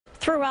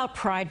Throughout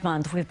Pride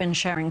Month, we've been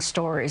sharing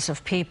stories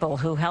of people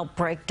who help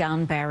break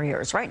down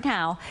barriers. Right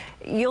now,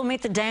 you'll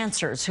meet the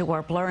dancers who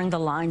are blurring the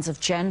lines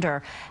of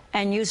gender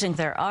and using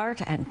their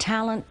art and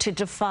talent to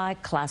defy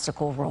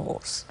classical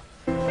roles.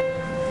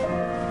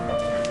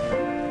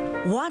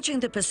 Watching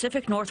the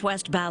Pacific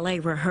Northwest Ballet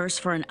rehearse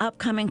for an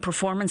upcoming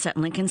performance at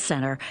Lincoln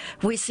Center,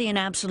 we see an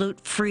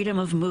absolute freedom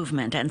of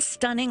movement and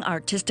stunning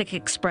artistic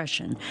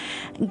expression.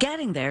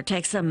 Getting there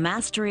takes a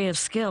mastery of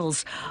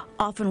skills,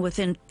 often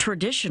within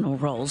traditional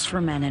roles for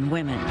men and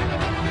women.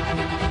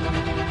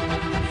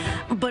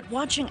 But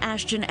watching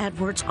Ashton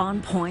Edwards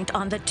on point,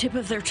 on the tip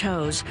of their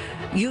toes,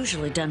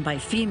 usually done by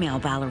female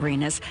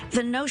ballerinas,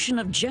 the notion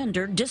of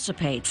gender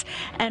dissipates,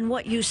 and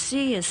what you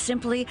see is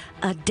simply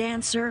a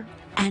dancer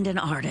and an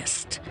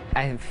artist.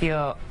 I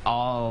feel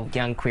all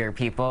young queer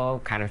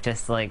people kind of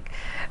just like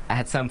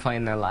at some point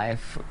in their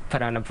life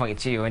put on a point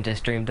shoe and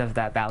just dreamed of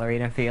that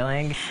ballerina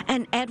feeling.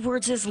 And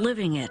Edwards is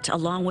living it,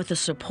 along with the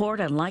support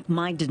and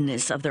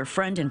like-mindedness of their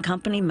friend and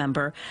company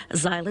member,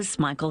 Xylis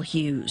Michael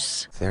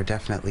Hughes. There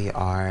definitely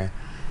are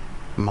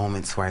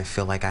moments where I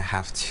feel like I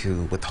have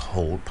to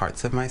withhold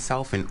parts of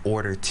myself in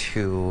order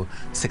to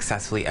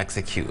successfully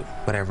execute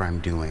whatever I'm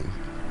doing.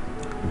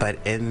 But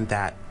in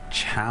that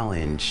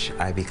challenge,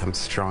 I become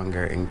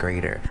stronger and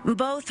greater.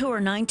 Both, who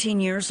are 19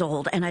 years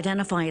old and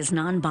identify as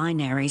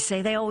non-binary,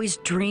 say they always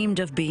dreamed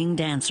of being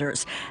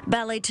dancers.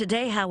 Ballet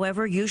today,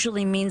 however,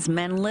 usually means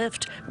men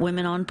lift,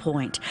 women on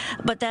point.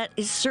 But that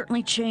is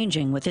certainly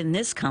changing within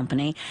this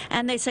company,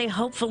 and they say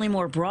hopefully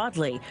more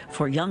broadly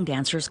for young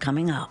dancers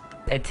coming up.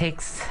 It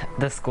takes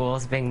the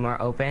schools being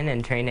more open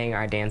and training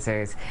our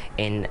dancers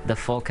in the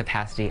full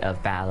capacity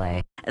of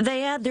ballet.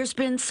 They add there's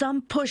been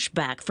some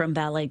pushback from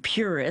ballet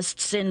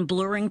purists in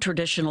blurring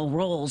traditional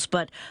roles,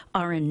 but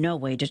are in no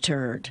way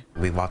deterred.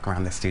 We walk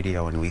around the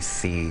studio and we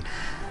see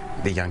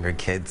the younger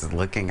kids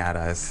looking at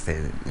us,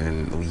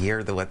 and we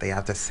hear what they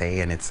have to say,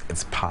 and it's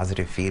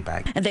positive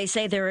feedback. And they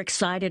say they're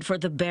excited for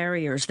the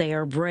barriers they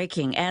are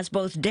breaking as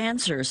both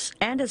dancers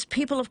and as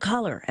people of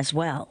color as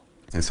well.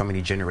 And so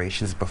many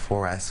generations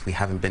before us, we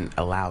haven't been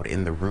allowed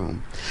in the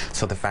room.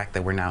 So the fact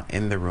that we're now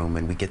in the room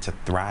and we get to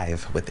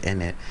thrive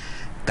within it,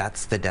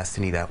 that's the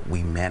destiny that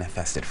we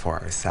manifested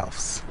for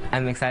ourselves.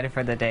 I'm excited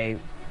for the day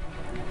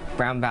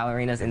brown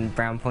ballerinas in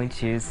brown point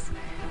shoes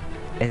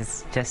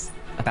is just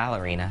a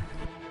ballerina.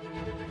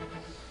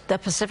 The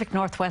Pacific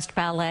Northwest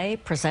Ballet,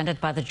 presented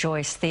by the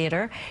Joyce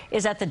Theater,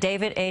 is at the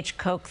David H.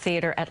 Koch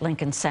Theater at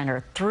Lincoln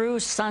Center through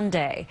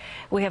Sunday.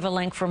 We have a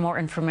link for more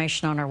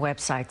information on our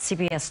website,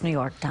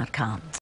 cbsnewyork.com.